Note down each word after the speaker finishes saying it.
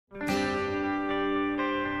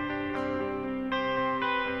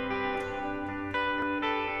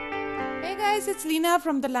guys, it's Leena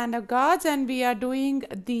from the Land of Gods, and we are doing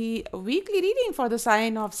the weekly reading for the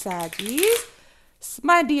sign of Sagittarius.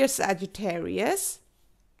 My dear Sagittarius,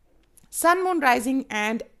 Sun, Moon, Rising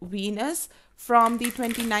and Venus from the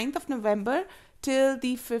 29th of November till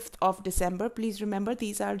the 5th of December. Please remember,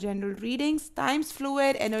 these are general readings. Time's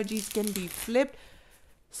fluid, energies can be flipped.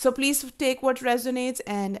 So please take what resonates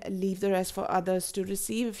and leave the rest for others to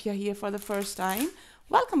receive. If you're here for the first time,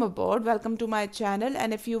 welcome aboard, welcome to my channel.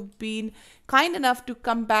 And if you've been kind enough to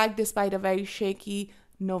come back despite a very shaky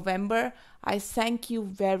November, I thank you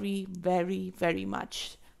very, very, very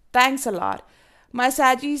much. Thanks a lot. My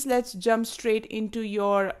Saggies, let's jump straight into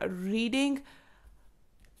your reading.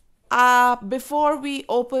 Before we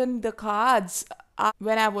open the cards,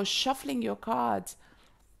 when I was shuffling your cards,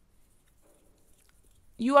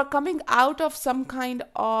 you are coming out of some kind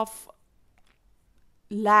of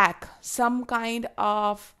lack, some kind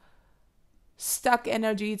of stuck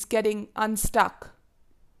energy. It's getting unstuck.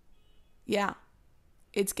 Yeah,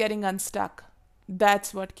 it's getting unstuck.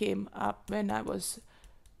 That's what came up when I was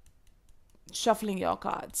shuffling your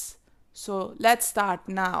cards. So let's start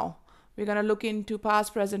now. We're going to look into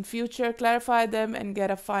past, present, future, clarify them, and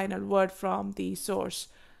get a final word from the source.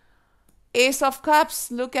 Ace of Cups,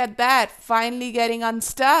 look at that, finally getting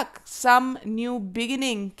unstuck. Some new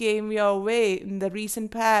beginning came your way in the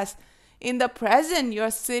recent past. In the present, you're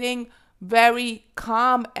sitting very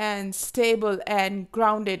calm and stable and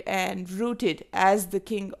grounded and rooted as the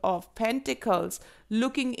King of Pentacles,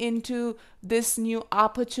 looking into this new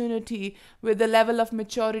opportunity with the level of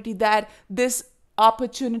maturity that this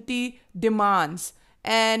opportunity demands.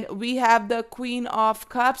 And we have the Queen of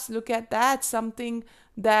Cups, look at that, something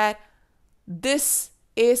that this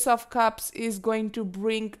Ace of Cups is going to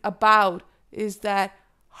bring about is that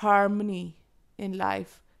harmony in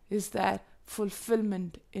life, is that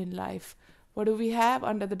fulfillment in life. What do we have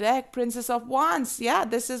under the deck? Princess of Wands. Yeah,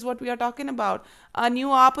 this is what we are talking about. A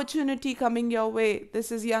new opportunity coming your way.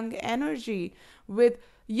 This is young energy. With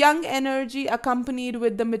young energy accompanied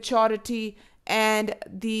with the maturity and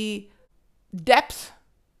the depth,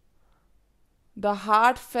 the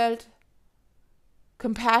heartfelt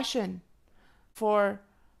compassion for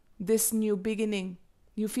this new beginning.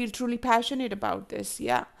 You feel truly passionate about this,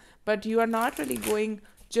 yeah, but you are not really going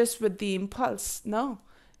just with the impulse. No,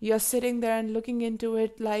 you're sitting there and looking into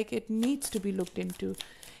it like it needs to be looked into.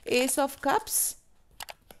 Ace of Cups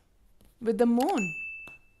with the Moon.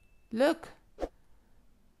 Look,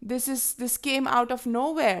 this came out of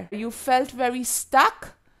nowhere. You felt very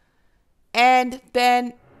stuck, and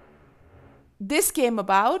then this came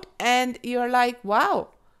about and you're like, wow,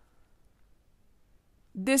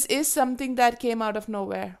 this is something that came out of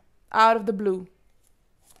nowhere, out of the blue.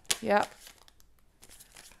 Yeah.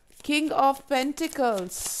 King of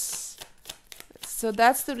Pentacles. So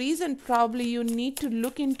that's the reason probably you need to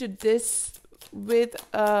look into this with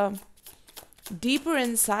deeper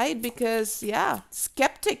insight, because, yeah,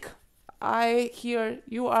 skeptic. I hear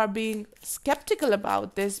you are being skeptical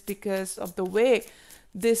about this because of the way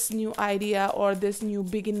this new idea or this new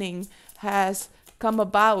beginning has come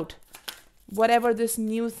about. Whatever this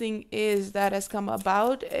new thing is that has come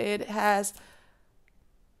about, it has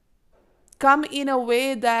come in a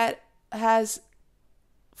way that has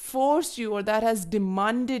forced you, or that has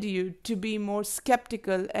demanded you to be more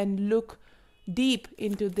skeptical and look deep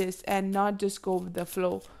into this and not just go with the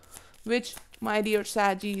flow, which, my dear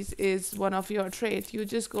Saggies, is one of your traits. You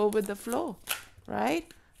just go with the flow,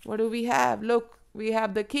 right? What do we have? Look, we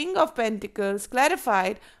have the King of Pentacles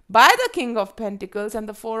clarified by the King of Pentacles and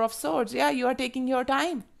the Four of Swords. Yeah, you are taking your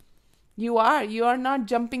time. You are not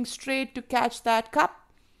jumping straight to catch that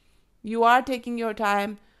cup. You are taking your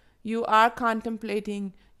time. You are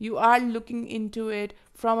contemplating. You are looking into it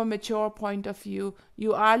from a mature point of view.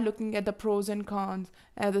 You are looking at the pros and cons.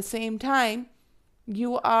 At the same time,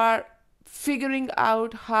 you are figuring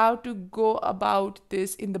out how to go about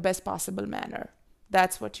this in the best possible manner.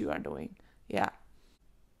 That's what you are doing. Yeah.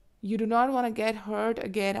 You do not want to get hurt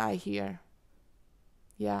again, I hear.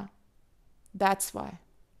 Yeah. That's why.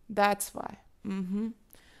 That's why.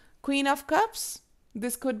 Queen of Cups.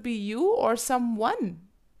 This could be you or someone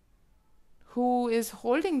who is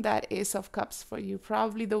holding that Ace of Cups for you.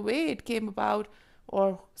 Probably the way it came about,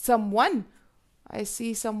 or someone. I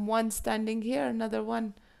see someone standing here, another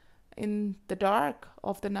one in the dark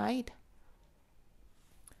of the night.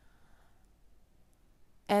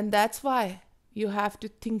 And that's why you have to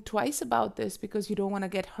think twice about this, because you don't want to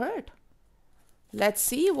get hurt. Let's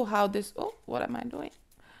see how this... Oh, what am I doing?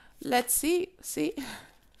 Let's see.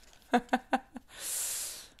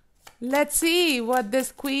 Let's see what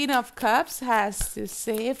this Queen of Cups has to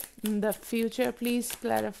say in the future. Please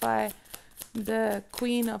clarify the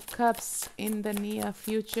Queen of Cups in the near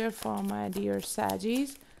future for my dear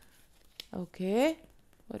Sagis. Okay,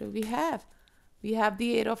 what do we have? We have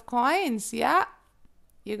the Eight of Coins. Yeah,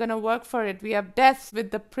 you're gonna work for it. We have Death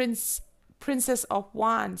with the Princess of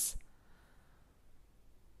Wands.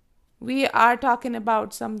 We are talking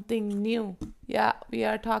about something new. Yeah, we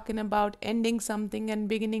are talking about ending something and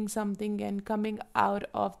beginning something and coming out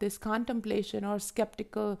of this contemplation or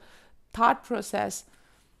skeptical thought process.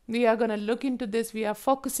 We are going to look into this. We are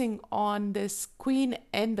focusing on this Queen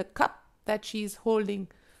and the cup that she's holding.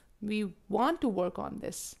 We want to work on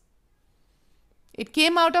this. It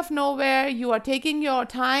came out of nowhere. You are taking your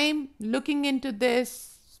time looking into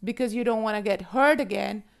this because you don't want to get hurt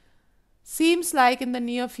again. Seems like in the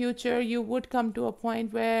near future you would come to a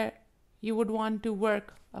point where you would want to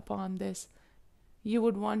work upon this. You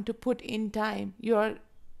would want to put in time. You're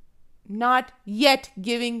not yet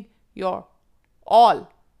giving your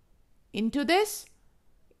all into this.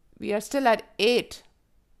 We are still at 8.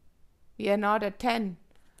 We are not at 10,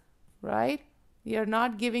 right? We are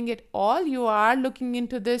not giving it all. You are looking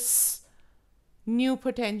into this new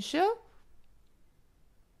potential.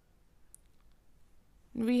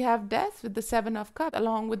 We have Death with the Seven of Cups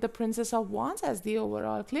along with the Princess of Wands as the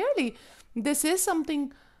overall. Clearly, this is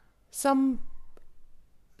something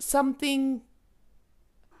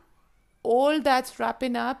old that's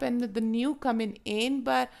wrapping up and the new coming in,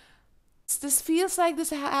 but this feels like this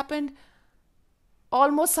happened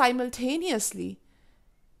almost simultaneously.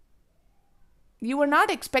 You were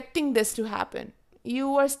not expecting this to happen. You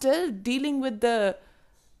were still dealing with the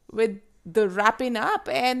wrapping up,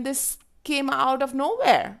 and this came out of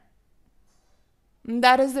nowhere. And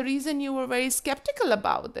that is the reason you were very skeptical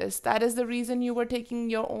about this. That is the reason you were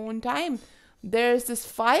taking your own time. There's this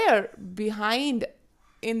fire behind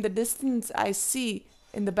in the distance I see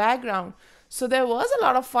in the background. So there was a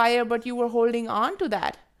lot of fire, but you were holding on to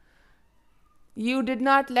that. You did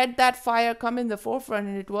not let that fire come in the forefront,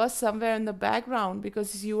 and it was somewhere in the background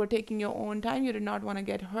because you were taking your own time. You did not want to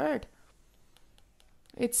get hurt.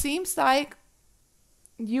 It seems like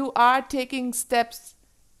you are taking steps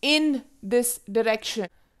in this direction,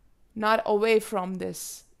 not away from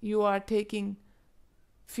this. You are taking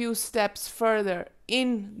few steps further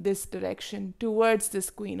in this direction towards this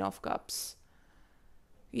Queen of Cups.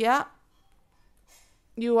 Yeah,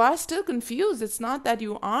 you are still confused. It's not that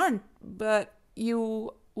you aren't, but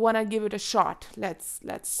you want to give it a shot. Let's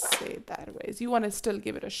say it that way. You want to still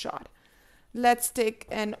give it a shot. Let's take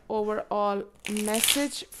an overall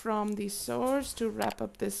message from the source to wrap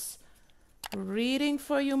up this reading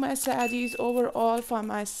for you, my Saggies. Overall for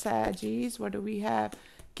my Saggies, what do we have?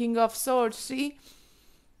 King of Swords. See,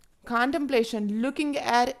 contemplation, looking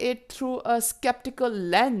at it through a skeptical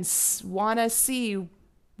lens. Wanna see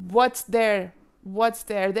what's there.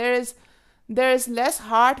 There is less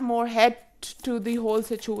heart, more head to the whole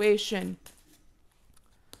situation.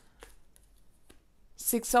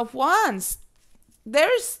 Six of Wands.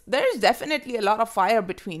 There's definitely a lot of fire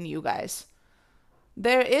between you guys.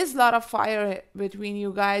 There is a lot of fire between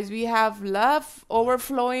you guys. We have love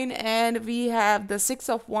overflowing, and we have the Six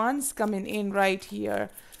of Wands coming in right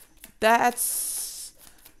here. That's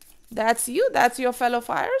you. That's your fellow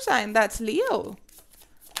fire sign. That's Leo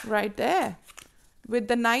right there. With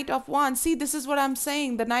the Knight of Wands. See, this is what I'm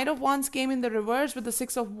saying. The Knight of Wands came in the reverse with the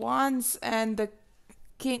Six of Wands and the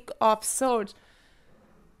King of Swords.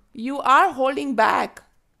 You are holding back.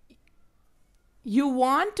 You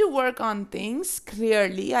want to work on things,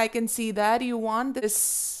 clearly. I can see that. You want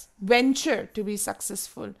this venture to be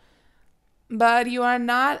successful. But you are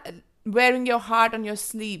not wearing your heart on your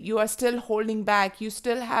sleeve. You are still holding back. You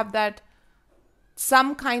still have that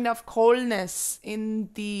some kind of coldness in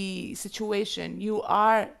the situation. You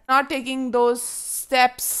are not taking those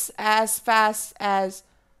steps as fast as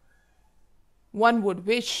one would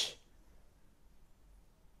wish.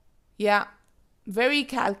 Yeah, very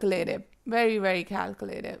calculative. Very, very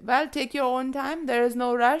calculative. Well, take your own time. There is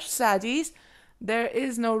no rush, Saggies. There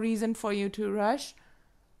is no reason for you to rush.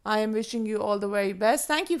 I am wishing you all the very best.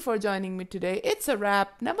 Thank you for joining me today. It's a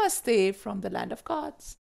wrap. Namaste from the land of gods.